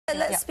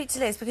Let's speak to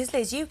Liz, because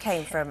Liz, you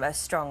came from a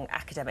strong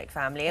academic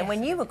family, and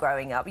when you were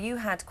growing up, you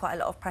had quite a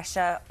lot of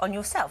pressure on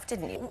yourself,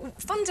 didn't you?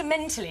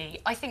 Fundamentally,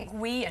 I think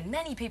we and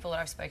many people that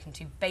I've spoken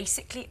to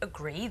basically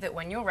agree that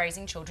when you're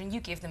raising children, you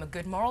give them a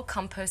good moral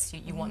compass,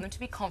 you want them to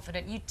be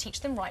confident, you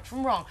teach them right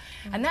from wrong.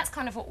 And that's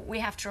kind of what we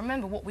have to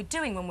remember. What we're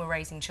doing when we're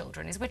raising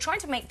children is we're trying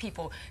to make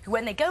people who,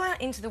 when they go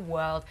out into the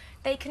world,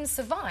 they can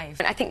survive.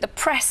 And I think the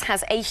press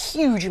has a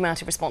huge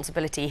amount of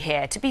responsibility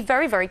here to be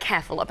very, very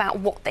careful about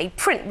what they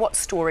print, what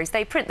stories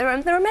they print. There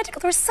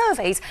are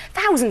surveys,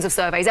 thousands of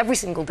surveys every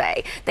single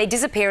day. They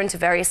disappear into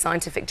various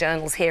scientific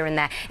journals here and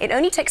there. It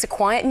only takes a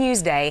quiet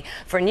news day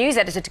for a news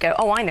editor to go,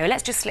 oh, I know,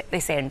 let's just slip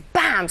this in.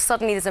 Bam!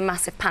 Suddenly there's a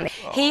massive panic.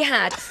 Oh. He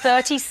had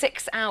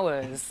 36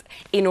 hours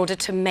in order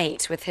to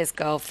mate with his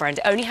girlfriend.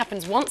 It only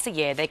happens once a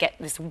year. They get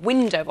this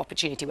window of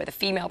opportunity where the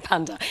female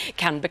panda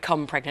can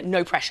become pregnant.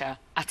 No pressure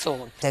at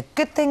all. A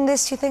good thing,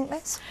 Liz, do you think,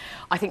 Liz?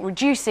 I think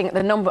reducing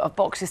the number of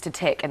boxes to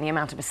tick and the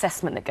amount of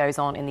assessment that goes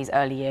on in these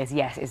early years,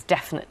 yes, is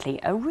definitely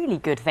a really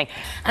good thing.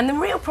 And the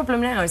real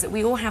problem now is that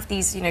we all have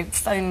these, you know,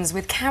 phones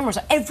with cameras.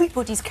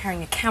 Everybody's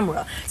carrying a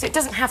camera, so it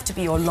doesn't have to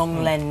be your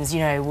long lens,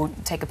 you know, we'll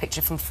take a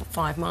picture from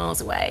 5 miles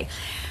away.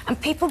 And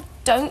people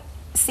don't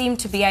seem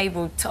to be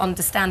able to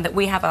understand that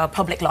we have our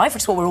public life,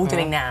 which is what we're all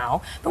doing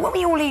now. But when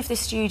we all leave this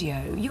studio,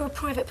 you're a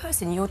private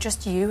person. You're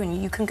just you,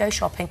 and you can go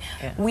shopping.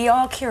 Yeah. We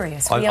are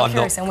curious. We are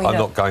curious, and we I'm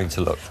not going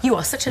to look. You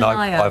are such a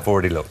liar. I've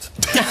already looked.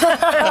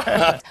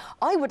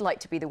 I would like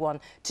to be the one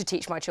to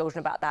teach my children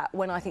about that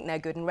when I think they're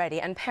good and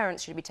ready, and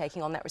parents should be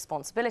taking on that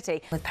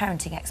responsibility. With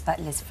parenting expert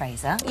Liz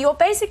Fraser. You're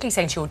basically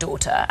saying to your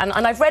daughter, and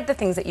I've read the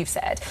things that you've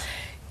said,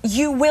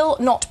 you will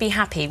not be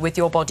happy with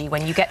your body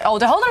when you get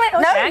older. Hold on a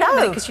minute.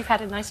 No, because you've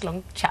had a nice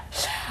long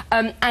chat.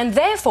 And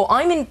therefore,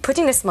 I'm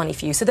putting this money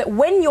for you so that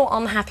when you're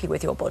unhappy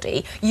with your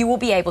body, you will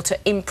be able to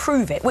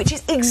improve it, which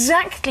is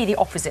exactly the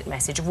opposite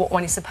message of what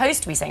one is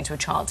supposed to be saying to a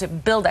child to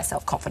build their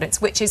self-confidence,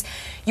 which is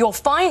you're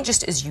fine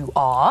just as you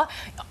are.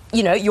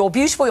 You know, you're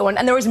beautiful,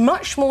 and there is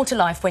much more to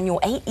life when you're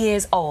 8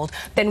 years old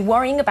than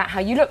worrying about how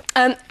you look.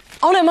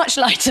 On a much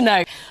lighter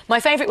note,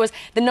 my favourite was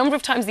the number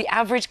of times the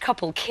average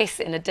couple kiss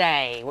in a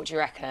day. What do you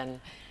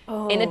reckon?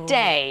 Oh. In a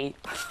day,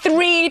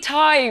 3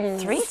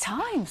 times. 3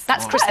 times?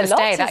 That's Christmas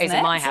Day, that is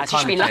in my house. You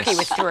should be lucky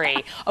with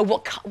 3. Oh,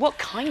 what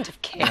kind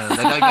of kiss? They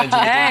don't go into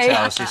the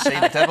details, you see.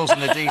 The devil's in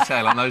the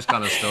detail on those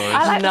kind of stories.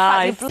 I like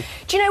nice.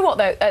 Do you know what,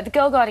 though? The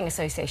Girl Guiding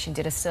Association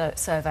did a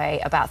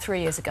survey about 3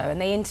 years ago, and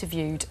they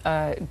interviewed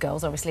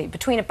girls, obviously,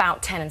 between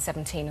about 10 and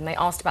 17, and they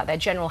asked about their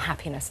general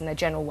happiness and their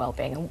general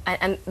well-being,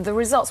 and the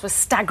results were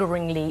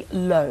staggeringly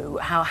low,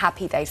 how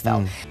happy they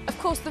felt. Of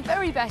course, the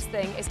very best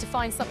thing is to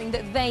find something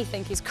that they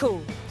think is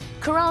cool.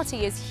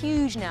 Karate is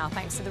huge now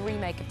thanks to the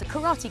remake of The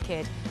Karate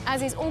Kid,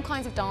 as is all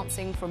kinds of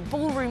dancing from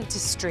ballroom to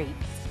street.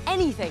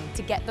 Anything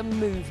to get them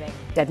moving.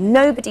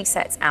 Nobody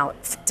sets out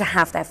to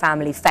have their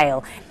family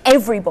fail.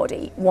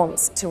 Everybody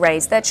wants to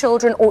raise their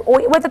children, or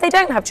whether they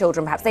don't have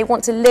children, perhaps they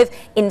want to live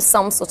in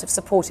some sort of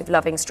supportive,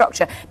 loving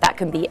structure. That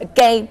can be a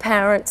gay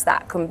parents,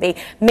 that can be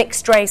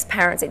mixed race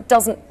parents. It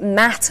doesn't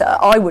matter.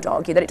 I would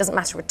argue that it doesn't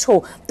matter at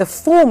all. The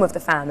form of the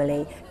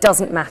family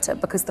doesn't matter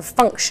because the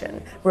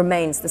function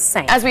remains the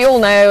same. As we all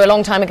know, a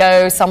long time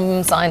ago,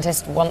 some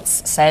scientist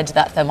once said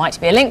that there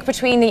might be a link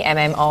between the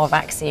MMR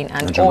vaccine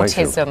and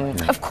autism.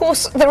 Yeah. Of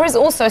course, there is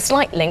also a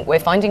slight link we're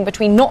finding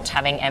between not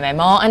having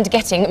MMR and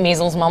getting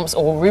measles, mumps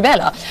or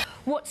rubella.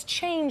 What's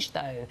changed,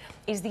 though,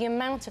 is the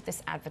amount of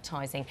this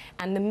advertising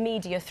and the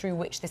media through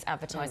which this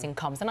advertising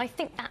comes. And I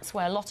think that's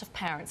where a lot of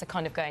parents are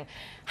kind of going,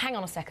 hang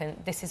on a second,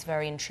 this is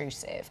very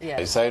intrusive.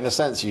 Yeah. So in a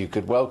sense you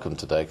could welcome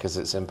today because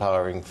it's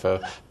empowering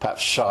for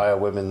perhaps shyer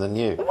women than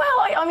you. Well,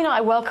 I mean,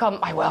 I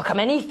welcome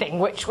anything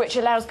which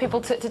allows people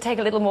to take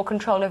a little more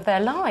control of their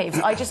lives.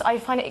 I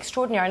find it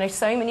extraordinary. I know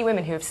so many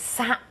women who have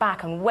sat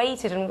back and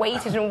waited and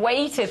waited and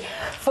waited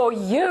for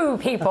you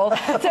people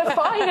to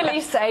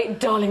finally say,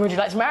 darling, would you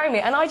like to marry me?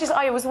 And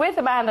I was with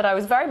a man that I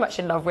was very much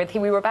in love with.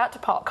 We were about to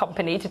part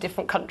company to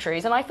different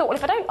countries, and I thought, well,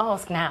 if I don't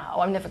ask now,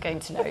 I'm never going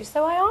to know,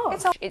 so I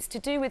asked. It's to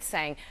do with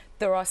saying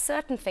there are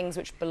certain things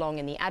which belong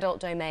in the adult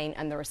domain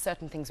and there are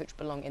certain things which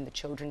belong in the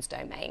children's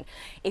domain.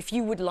 If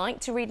you would like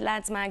to read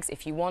lads' mags,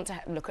 if you want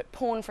to look at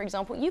porn, for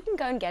example, you can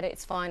go and get it.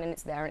 It's fine and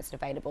it's there and it's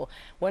available.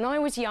 When I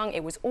was young,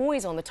 it was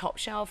always on the top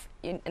shelf,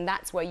 and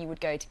that's where you would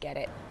go to get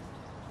it.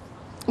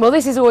 Well,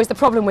 this is always the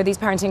problem with these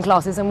parenting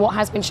classes, and what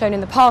has been shown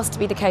in the past to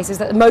be the case is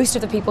that most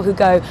of the people who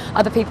go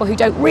are the people who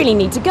don't really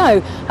need to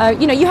go.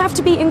 You know, you have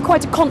to be in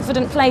quite a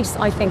confident place,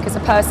 I think, as a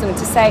person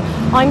to say,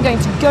 I'm going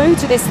to go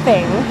to this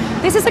thing.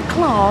 This is a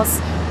class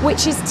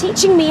which is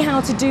teaching me how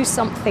to do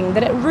something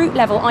that at root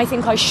level I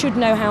think I should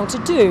know how to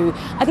do.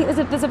 I think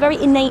there's a very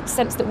innate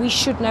sense that we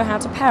should know how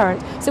to parent.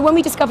 So when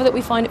we discover that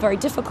we find it very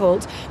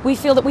difficult, we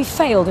feel that we've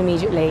failed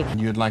immediately.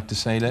 You'd like to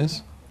say,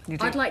 Liz?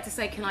 I'd like to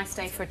say, can I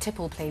stay for a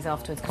tipple, please,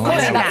 afterwards? Oh,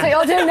 That's what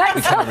you'll do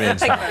next.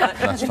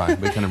 That's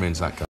fine. We can arrange that.